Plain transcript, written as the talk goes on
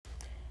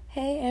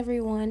Hey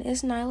everyone,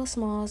 it's Nyla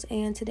Smalls,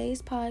 and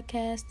today's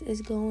podcast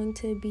is going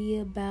to be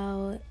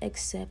about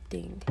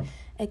accepting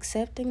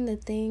the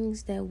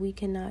things that we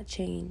cannot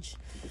change.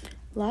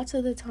 Lots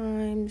of the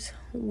times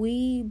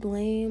we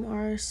blame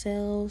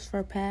ourselves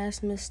for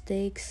past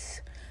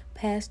mistakes,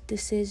 past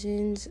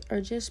decisions,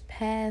 or just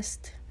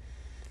past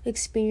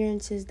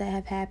experiences that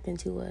have happened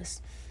to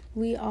us.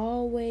 We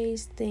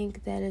always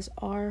think that it's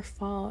our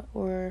fault,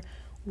 or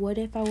what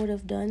if I would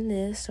have done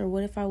this, or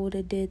what if I would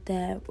have did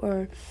that,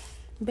 or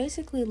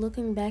basically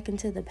looking back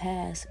into the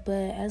past.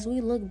 But as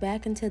we look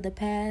back into the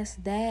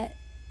past, that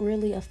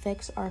really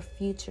affects our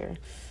future.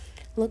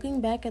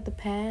 Looking back at the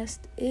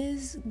past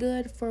is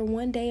good for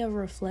one day of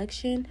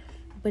reflection,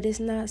 but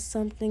it's not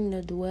something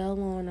to dwell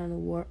on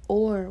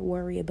or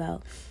worry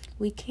about.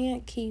 We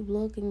can't keep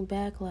looking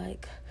back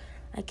like,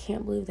 I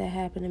can't believe that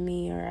happened to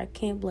me, or I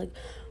can't believe,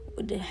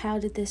 how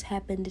did this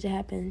happen? Did it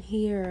happen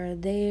here or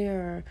there,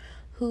 or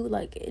who?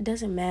 Like, it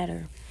doesn't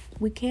matter.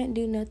 We can't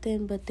do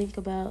nothing but think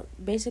about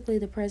basically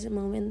the present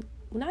moment.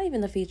 Not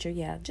even the future,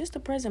 just the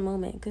present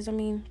moment. Because,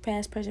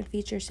 past, present,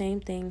 future,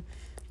 same thing.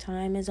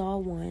 Time is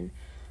all one.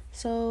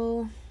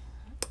 So,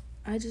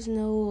 I just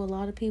know a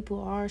lot of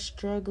people are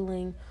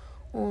struggling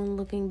on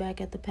looking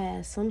back at the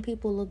past. Some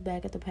people look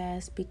back at the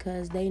past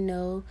because they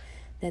know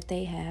that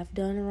they have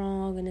done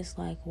wrong, and it's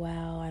like,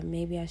 wow,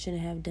 maybe I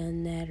shouldn't have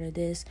done that or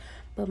this.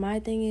 But my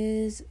thing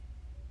is,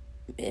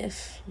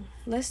 if,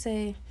 let's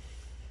say,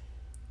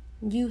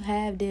 you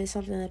have did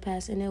something in the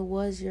past and it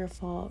was your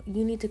fault,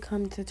 you need to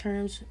come to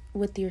terms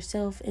with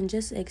yourself and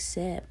just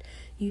accept.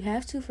 You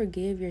have to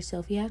forgive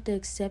yourself. You have to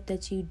accept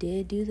that you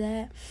did do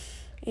that,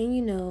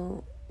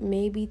 and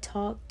maybe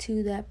talk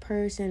to that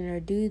person or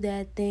do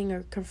that thing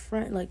or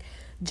confront, like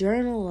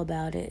journal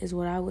about it is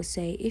what I would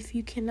say, if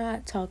you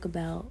cannot talk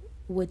about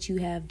what you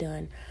have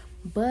done.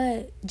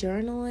 But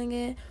journaling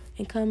it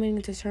and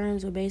coming to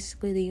terms with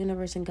basically the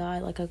universe and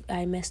God, like,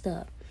 I messed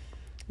up,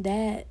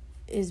 that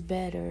is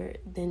better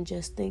than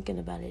just thinking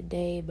about it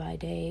day by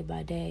day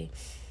by day.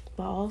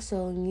 But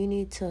also,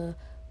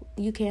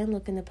 you can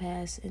look in the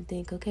past and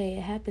think, okay,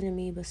 it happened to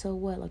me, but so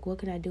what? Like, what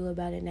can I do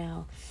about it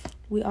now?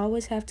 We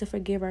always have to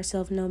forgive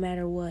ourselves no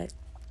matter what.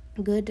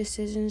 Good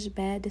decisions,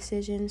 bad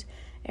decisions,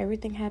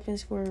 everything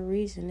happens for a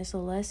reason. It's a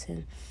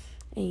lesson.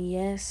 And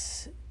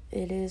yes,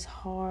 it is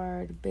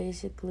hard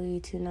basically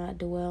to not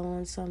dwell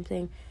on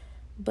something,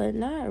 but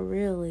not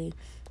really.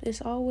 It's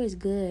always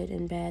good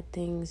and bad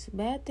things.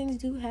 Bad things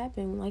do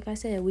happen. Like I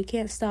said, we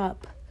can't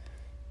stop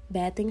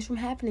bad things from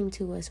happening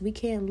to us. We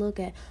can't look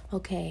at,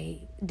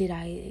 okay,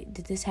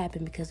 did this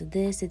happen because of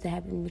this? Did that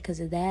happen because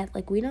of that?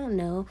 Like, we don't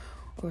know,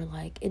 or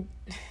like it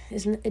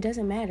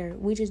doesn't matter.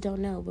 We just don't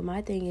know. But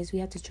my thing is, we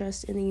have to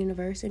trust in the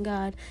universe and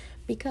God,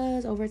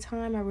 because over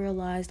time I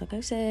realized, like I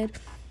said,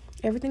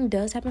 everything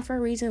does happen for a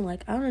reason.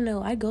 Like, I don't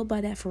know, I go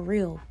by that for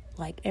real.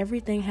 Like,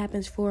 everything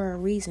happens for a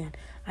reason.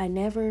 I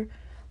never,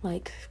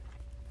 like,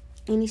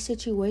 any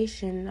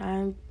situation,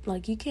 I'm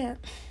like,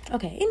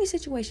 any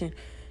situation,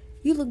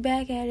 you look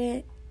back at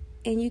it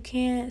and you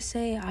can't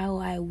say, oh,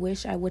 I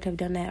wish I would have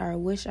done that, or I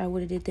wish I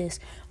would have did this.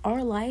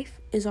 Our life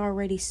is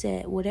already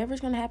set. Whatever's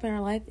going to happen in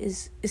our life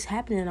is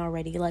happening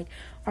already. Like,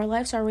 our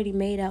life's already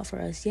made out for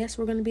us. Yes,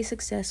 we're going to be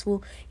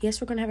successful. Yes,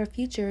 we're going to have a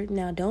future.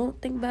 Now,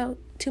 don't think about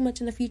too much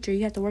in the future.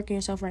 You have to work on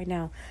yourself right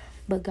now.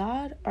 But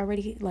God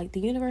already, like the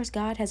universe,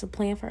 God has a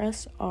plan for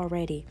us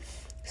already.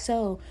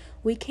 So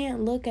we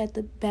can't look at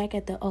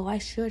oh, I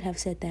should have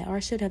said that, or I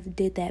should have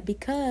did that,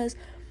 because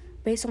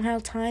based on how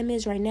time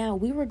is right now,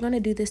 we were going to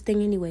do this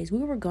thing anyways. We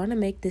were going to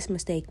make this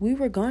mistake. We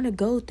were going to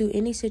go through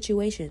any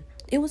situation.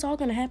 It was all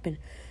going to happen.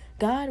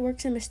 God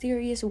works in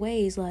mysterious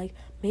ways. Like,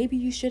 maybe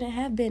you shouldn't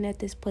have been at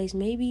this place.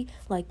 Maybe,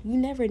 like, you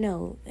never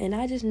know. And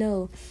I just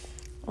know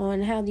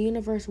on how the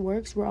universe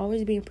works, we're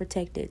always being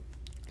protected.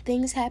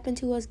 Things happen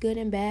to us, good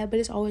and bad, but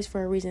it's always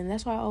for a reason.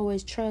 That's why I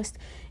always trust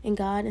in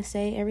God and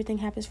say everything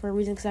happens for a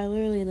reason, because I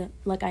literally,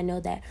 like, I know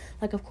that.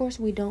 Like, of course,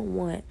 we don't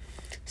want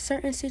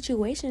certain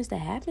situations that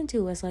happen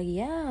to us. Like,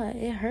 yeah,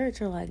 it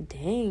hurts. Or like,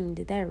 dang,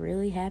 did that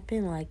really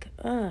happen? Like,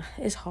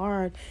 it's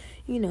hard.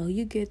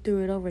 You get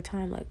through it over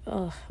time. Like,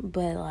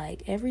 but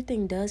like,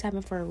 everything does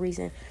happen for a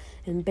reason.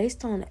 And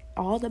based on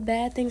all the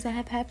bad things that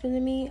have happened to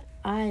me,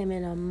 I am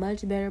in a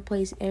much better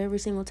place every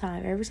single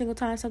time. Every single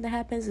time something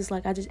happens, it's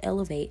like I just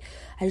elevate.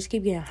 I just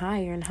keep getting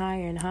higher and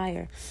higher and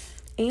higher.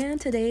 And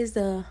today is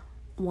the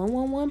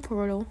 111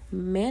 portal,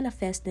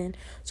 manifesting.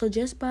 So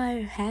just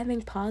by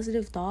having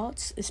positive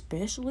thoughts,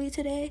 especially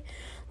today,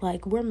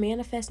 like, we're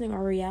manifesting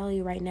our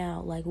reality right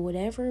now. Like,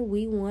 whatever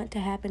we want to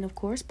happen, of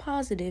course,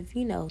 positive,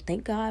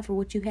 thank God for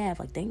what you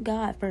have. Like, thank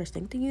God first,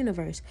 thank the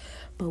universe.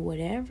 But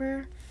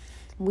whatever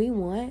we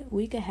want,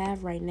 we could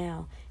have right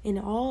now. And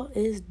it all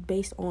is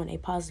based on a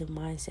positive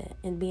mindset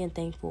and being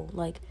thankful.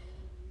 Like,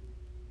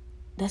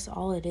 that's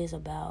all it is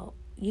about.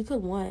 You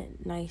could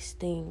want nice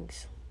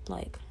things,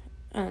 like,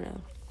 I don't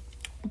know.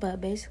 But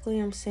basically,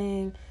 I'm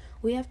saying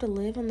we have to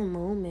live in the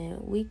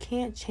moment. We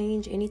can't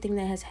change anything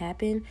that has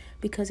happened,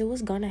 because it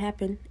was gonna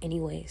happen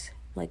anyways.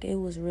 Like, it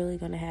was really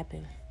gonna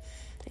happen.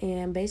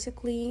 And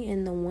basically,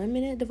 in the 1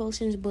 minute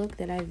devotions book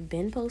that I've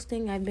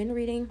been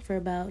reading for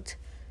about,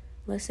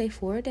 let's say,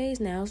 4 days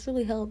now. It's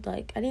really helped.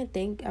 Like, I didn't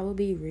think I would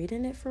be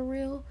reading it for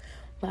real,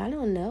 but I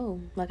don't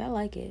know. Like, I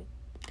like it.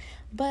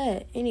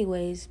 But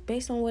anyways,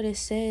 based on what it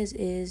says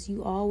is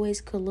you always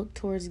could look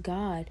towards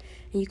God,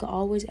 and you could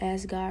always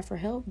ask God for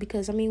help,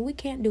 because we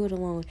can't do it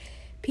alone.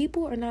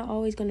 People are not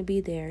always going to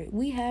be there.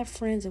 We have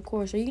friends, of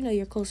course, or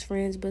your close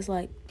friends, but it's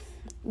like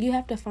you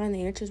have to find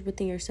the answers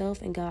within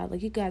yourself and God.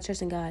 Like, you gotta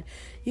trust in God.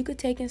 You could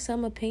take in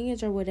some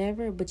opinions or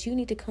whatever, but you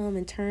need to come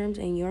in terms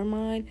in your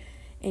mind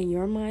and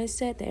your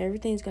mindset that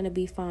everything's gonna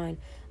be fine.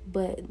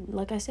 But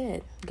like I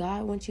said,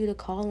 God wants you to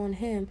call on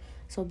Him.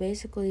 So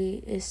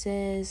basically, it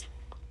says,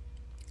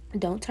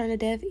 don't turn a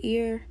deaf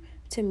ear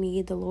to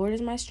me. The Lord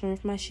is my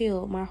strength, my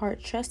shield. My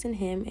heart trusts in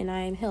Him, and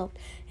I am helped.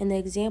 And the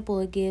example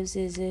it gives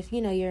is if,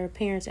 your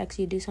parents ask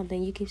you to do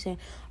something, you keep saying,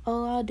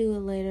 oh, I'll do it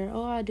later.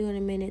 Oh, I'll do it in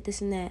a minute, this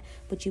and that.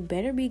 But you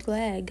better be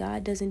glad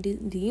God doesn't do,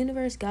 the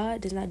universe,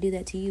 God does not do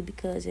that to you,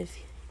 because if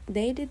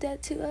they did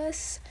that to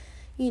us,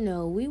 we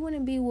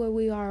wouldn't be where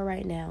we are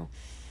right now.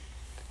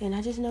 And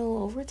I just know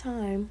over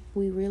time,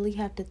 we really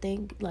have to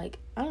think, like,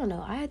 I don't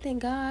know. I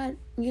thank God,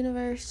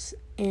 universe,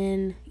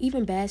 and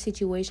even bad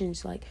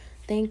situations, like,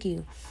 thank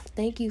you.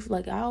 Thank you.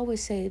 Like, I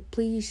always say,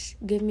 please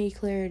give me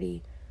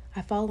clarity.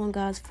 I follow in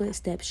God's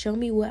footsteps. Show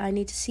me what I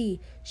need to see.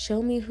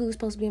 Show me who's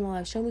supposed to be in my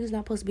life. Show me who's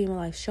not supposed to be in my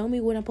life. Show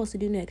me what I'm supposed to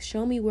do next.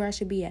 Show me where I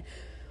should be at.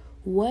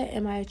 What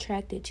am I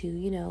attracted to?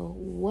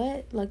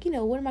 What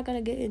am I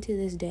going to get into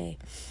this day?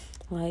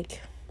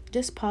 Like,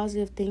 just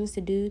positive things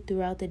to do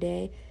throughout the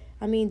day.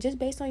 Just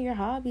based on your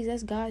hobbies,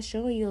 that's God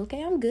showing you,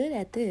 okay, I'm good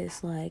at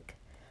this. Like,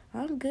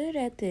 I'm good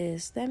at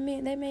this. That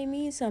may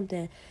mean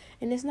something.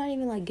 And it's not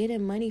even like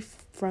getting money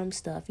from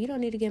stuff. You don't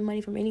need to get money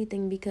from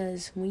anything,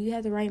 because when you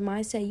have the right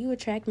mindset, you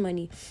attract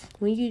money.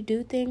 When you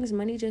do things,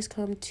 money just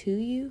come to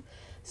you.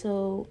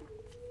 So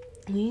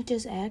when you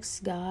just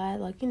ask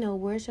God, like,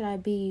 where should I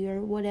be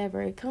or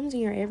whatever, it comes in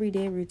your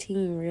everyday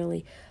routine,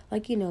 really.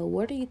 Like,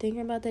 what are you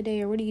thinking about that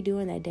day, or what are you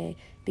doing that day?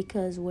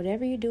 Because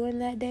whatever you're doing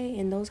that day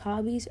and those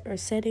hobbies are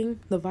setting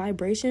the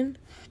vibration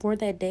for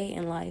that day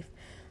in life.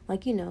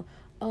 Like,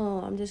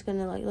 oh, I'm just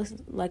gonna,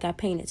 like I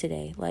painted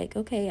today. Like,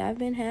 okay, I've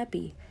been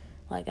happy.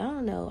 Like, I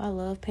don't know, I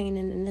love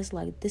painting, and it's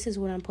like, this is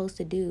what I'm supposed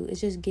to do.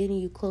 It's just getting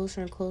you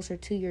closer and closer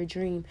to your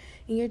dream.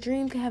 And your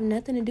dream can have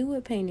nothing to do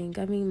with painting.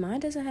 Mine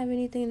doesn't have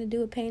anything to do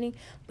with painting,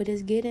 but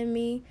it's getting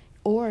me,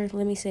 or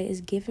let me say,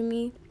 it's giving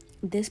me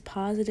this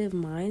positive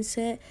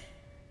mindset,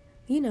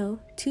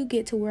 to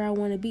get to where I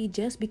want to be,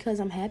 just because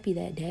I'm happy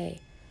that day.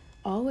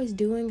 Always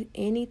doing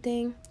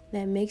anything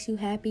that makes you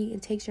happy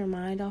and takes your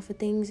mind off of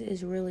things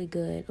is really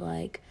good.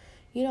 Like,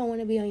 you don't want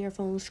to be on your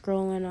phone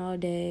scrolling all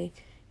day.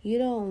 You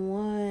don't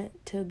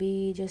want to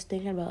be just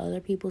thinking about other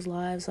people's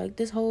lives. Like,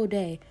 this whole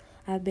day,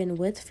 I've been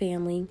with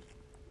family.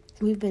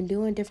 We've been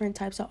doing different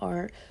types of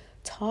art,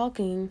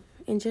 talking,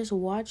 and just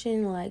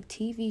watching, like,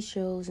 TV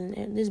shows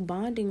and this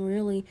bonding,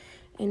 really.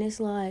 And it's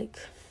like,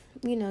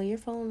 your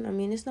phone,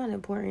 it's not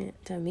important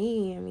to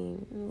me.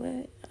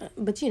 What?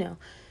 But,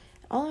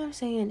 all I'm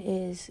saying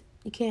is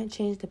you can't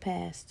change the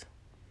past.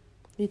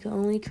 You can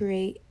only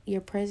create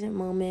your present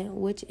moment,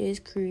 which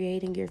is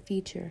creating your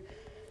future.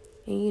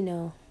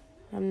 And,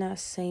 I'm not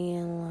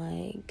saying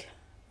like,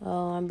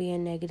 oh, I'm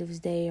being negative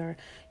today, or,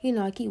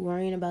 I keep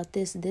worrying about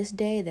this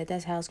day,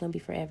 that's how it's going to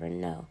be forever.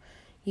 No.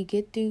 You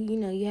get through,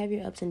 you have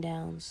your ups and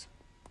downs,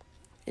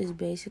 is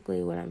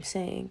basically what I'm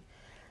saying.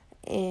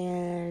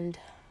 And,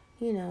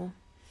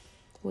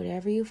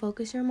 whatever you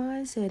focus your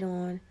mindset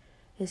on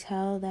is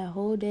how that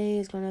whole day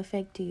is going to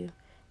affect you.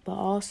 But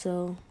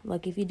also,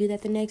 like, if you do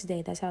that the next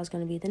day, that's how it's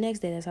going to be. The next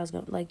day, that's how it's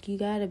going to, like, you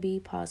got to be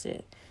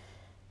positive.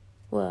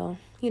 Well,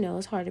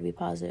 it's hard to be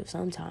positive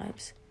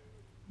sometimes.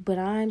 But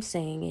I'm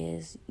saying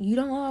is, you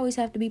don't always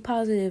have to be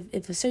positive.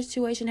 If a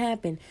situation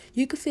happened,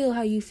 you can feel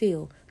how you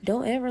feel.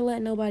 Don't ever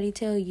let nobody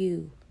tell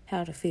you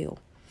how to feel.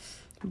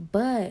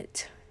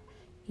 But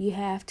you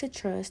have to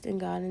trust in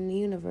God and the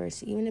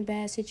universe. Even in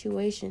bad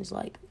situations,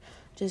 like,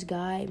 just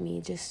guide me,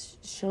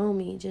 just show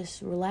me,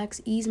 just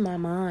relax, ease my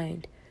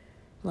mind.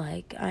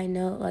 Like, I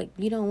know, like,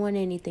 you don't want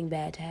anything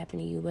bad to happen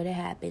to you, but it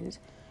happens.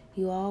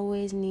 You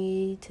always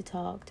need to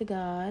talk to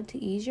God to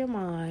ease your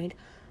mind,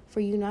 for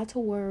you not to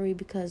worry,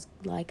 because,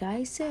 like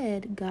I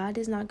said, God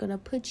is not going to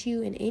put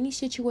you in any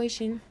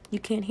situation you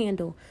can't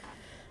handle.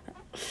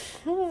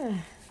 I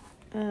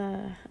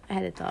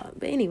had a thought.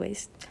 But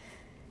anyways,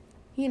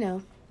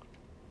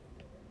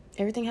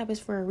 everything happens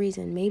for a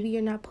reason. Maybe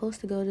you're not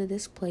supposed to go to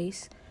this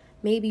place.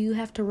 Maybe you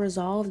have to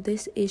resolve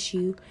this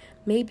issue.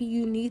 Maybe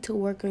you need to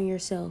work on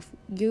yourself.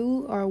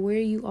 You are where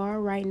you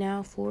are right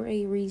now for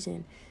a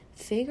reason.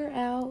 Figure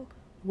out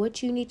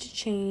what you need to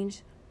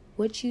change,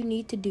 what you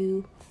need to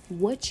do,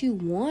 what you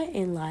want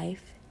in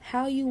life,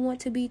 how you want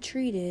to be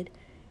treated,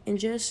 and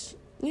just,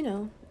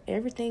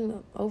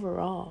 everything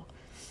overall.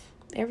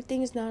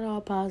 Everything is not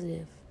all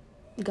positive.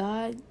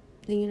 God,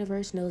 the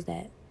universe knows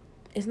that.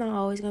 It's not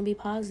always going to be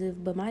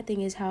positive, but my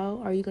thing is,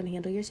 how are you going to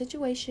handle your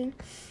situation?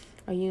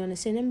 Are you going to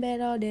sit in bed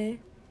all day,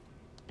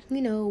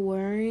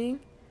 worrying?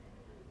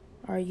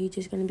 Are you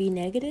just going to be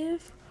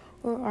negative?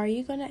 Or are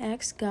you going to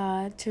ask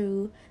God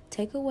to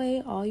take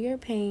away all your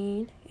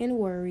pain and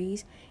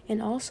worries,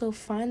 and also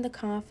find the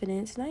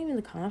confidence, not even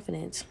the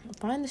confidence,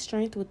 find the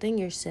strength within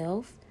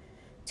yourself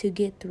to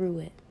get through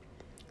it?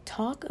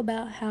 Talk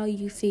about how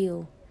you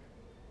feel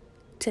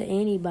to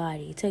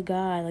anybody, to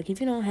God. Like, if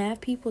you don't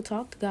have people,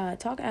 talk to God.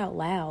 Talk out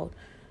loud.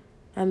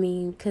 I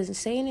mean, because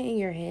saying it in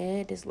your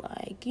head is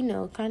like, kind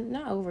of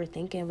not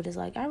overthinking, but it's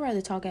like, I'd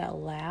rather talk out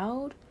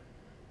loud.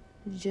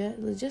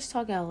 Just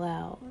talk out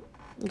loud.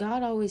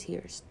 God always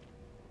hears.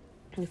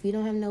 If you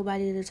don't have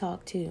nobody to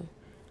talk to.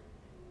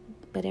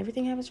 But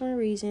everything happens for a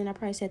reason. I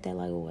probably said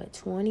that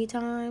 20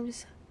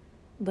 times?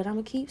 But I'm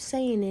going to keep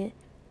saying it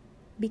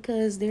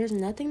because there's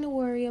nothing to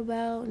worry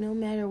about no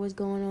matter what's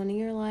going on in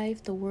your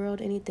life, the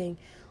world, anything.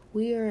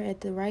 We are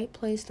at the right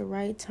place, the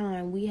right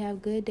time. We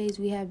have good days,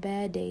 we have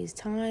bad days.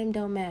 Time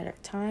don't matter.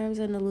 Time's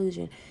an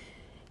illusion.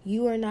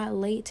 You are not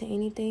late to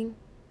anything.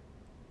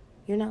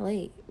 You're not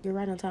late. You're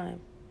right on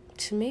time.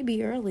 It may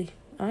be early,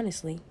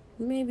 honestly.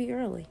 You may be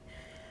early.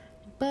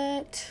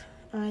 But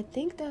I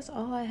think that's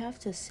all I have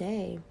to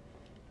say.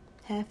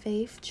 Have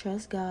faith,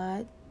 trust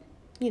God,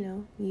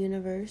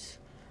 universe,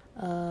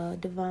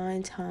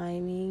 divine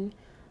timing,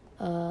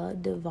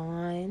 the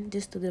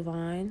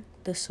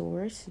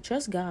source.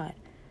 Trust God.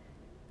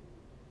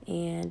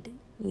 And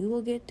you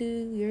will get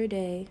through your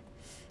day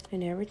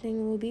and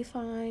everything will be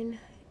fine.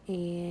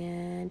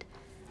 And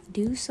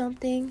do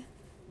something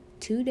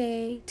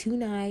today,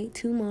 tonight,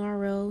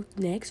 tomorrow,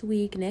 next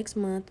week, next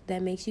month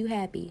that makes you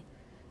happy.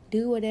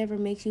 Do whatever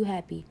makes you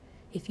happy.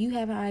 If you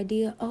have an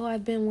idea,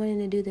 I've been wanting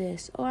to do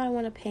this. I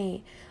want to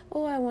paint.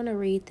 I want to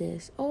read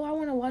this. I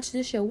want to watch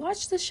this show.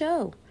 Watch the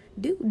show.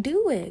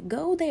 Do it.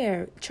 Go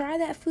there. Try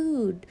that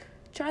food.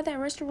 Try that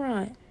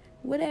restaurant.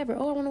 Whatever. I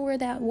want to wear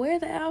that. Wear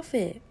the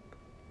outfit.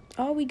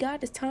 All we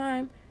got is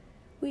time.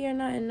 We are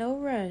not in no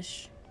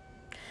rush.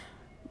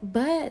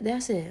 But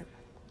that's it.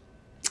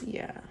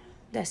 Yeah,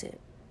 that's it.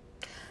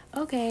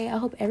 Okay, I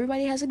hope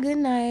everybody has a good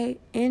night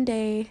and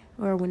day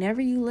or whenever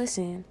you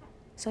listen.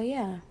 So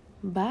yeah,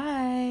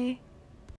 bye.